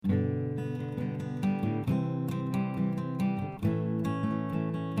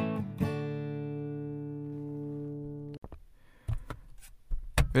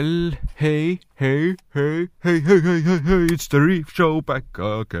Well, hey, it's the Refe Show back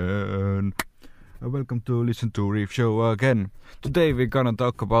again. Welcome to listen to Refe Show again. Today we're gonna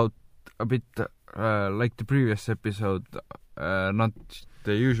talk about a bit like the previous episode, not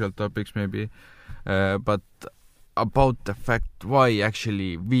the usual topics maybe, but about the fact why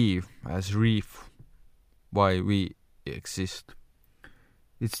actually we as Refe, why we exist.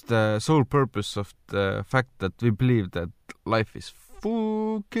 It's the sole purpose of the fact that we believe that life is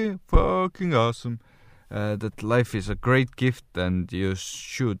fucking awesome, that life is a great gift and you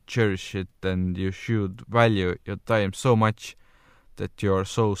should cherish it and you should value your time so much that you are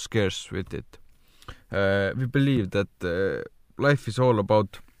so scarce with it. We believe that life is all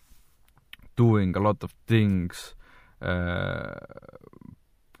about doing a lot of things,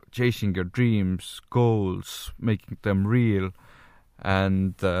 chasing your dreams, goals, making them real,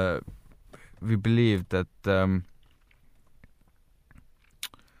 and we believe that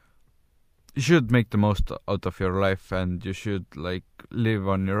you should make the most out of your life and you should like live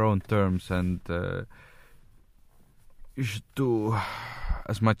on your own terms, and you should do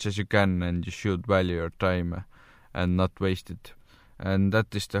as much as you can and you should value your time and not waste it. And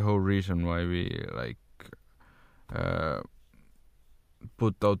that is the whole reason why we like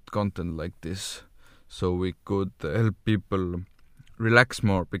put out content like this, so we could help people relax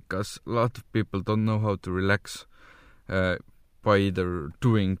more, because a lot of people don't know how to relax by either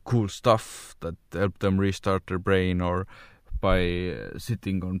doing cool stuff that help them restart their brain, or by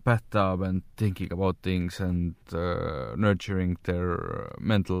sitting on bathtub and thinking about things and nurturing their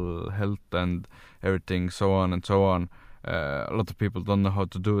mental health and everything, so on and so on. A lot of people don't know how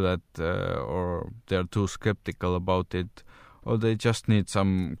to do that, or they're too skeptical about it, or they just need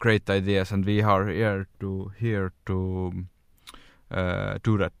some great ideas, and we are here to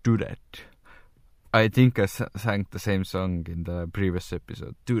do that. I think I sang the same song in the previous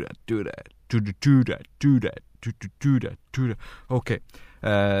episode. Do that. Okay.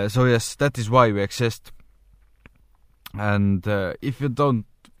 So yes, that is why we exist. And if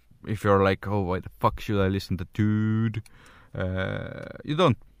you're like, oh, why the fuck should I listen to dude? You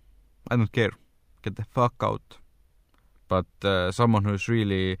don't. I don't care. Get the fuck out. But someone who's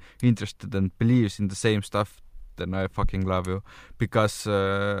really interested and believes in the same stuff, then I fucking love you. Because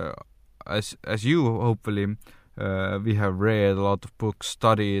as you, hopefully, we have read a lot of books,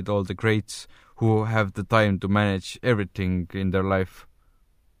 studied all the greats who have the time to manage everything in their life,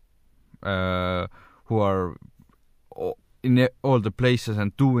 who are in all the places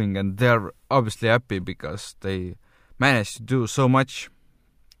and doing, and they're obviously happy because they manage to do so much,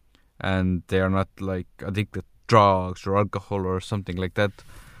 and they are not like addicted to drugs or alcohol or something like that.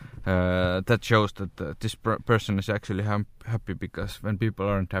 That shows that this person is actually happy, because when people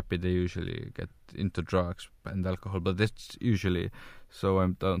aren't happy, they usually get into drugs and alcohol. But that's usually, so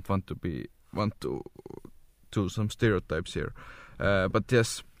I don't want to do some stereotypes here. But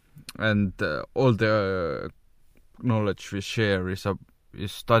yes, and all the knowledge we share is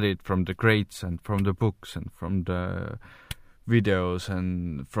studied from the greats and from the books and from the videos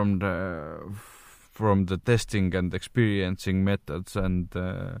and from the testing and experiencing methods,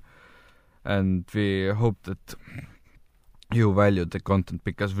 and we hope that you value the content,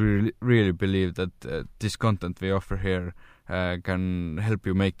 because we really believe that this content we offer here can help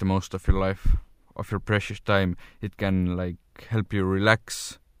you make the most of your life, of your precious time. It can like help you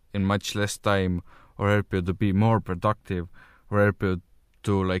relax in much less time, or help you to be more productive, or help you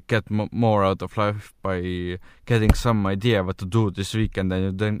to like get more out of life by getting some idea what to do this weekend, and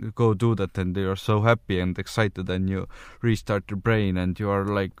you then go do that, and you're so happy and excited, and you restart your brain, and you are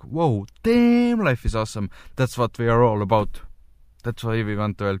like, whoa, damn, life is awesome. That's what we are all about. That's why we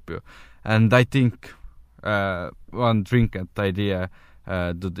want to help you. And I think one drink at idea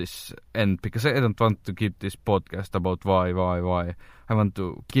to this end, because I don't want to keep this podcast about why. I want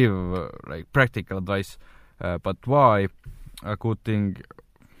to give like practical advice, but why a good thing.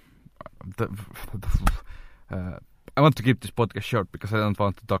 I want to keep this podcast short, because I don't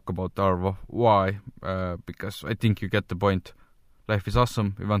want to talk about our why, because I think you get the point. Life is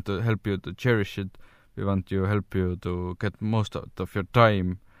awesome. We want to help you to cherish it. We want to help you to get most out of your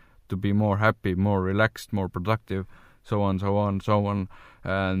time, to be more happy, more relaxed, more productive, so on.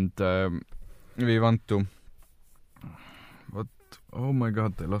 And we want to... What? Oh my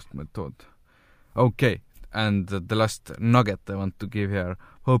god, I lost my thought. Okay. And the last nugget I want to give here,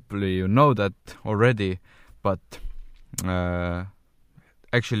 hopefully you know that already, but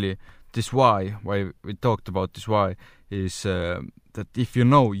actually this why we talked about this why is that if you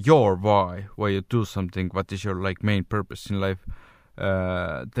know your why you do something, what is your like main purpose in life,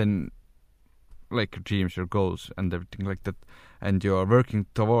 then like your dreams, your goals, and everything like that, and you are working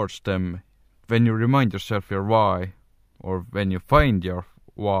towards them. When you remind yourself your why, or when you find your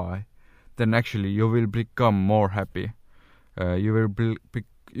why, then actually you will become more happy. You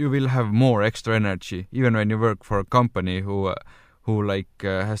will have more extra energy, even when you work for a company who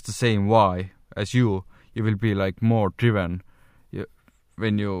has the same why as you. You will be like more driven.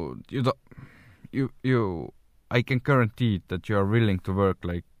 I can guarantee that you are willing to work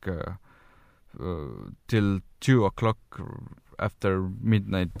like till 2 o'clock after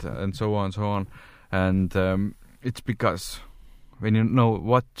midnight and so on. And it's because when you know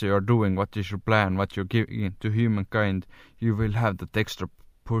what you are doing, what is your plan, what you're giving to humankind, you will have that extra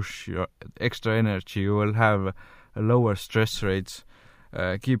push, your extra energy. You will have lower stress rates.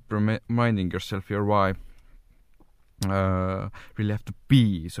 Keep reminding yourself your why. Really have to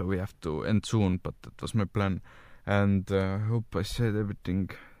pee, so we have to end soon, but that was my plan. And I hope I said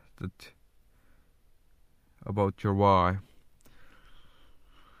everything that about your why.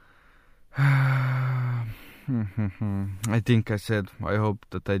 I think I said, I hope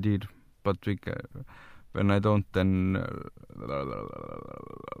that I did, but when I don't, then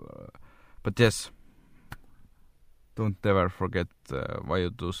but yes, don't ever forget why you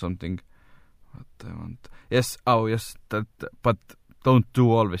do something. What I want. Yes, that, but don't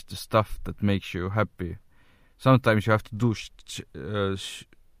do always the stuff that makes you happy. Sometimes you have to do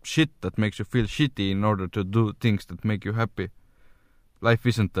shit that makes you feel shitty in order to do things that make you happy. Life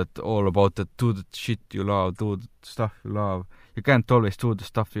isn't that all about that. Do the shit you love, do the stuff you love. You can't always do the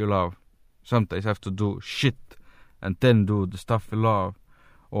stuff you love. Sometimes you have to do shit and then do the stuff you love.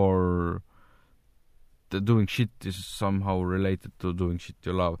 Or the doing shit is somehow related to doing shit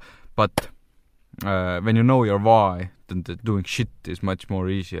you love. But when you know your why, then the doing shit is much more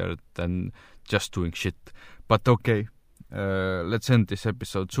easier than just doing shit. But okay, let's end this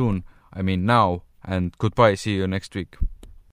episode soon. I mean now, and goodbye, see you next week.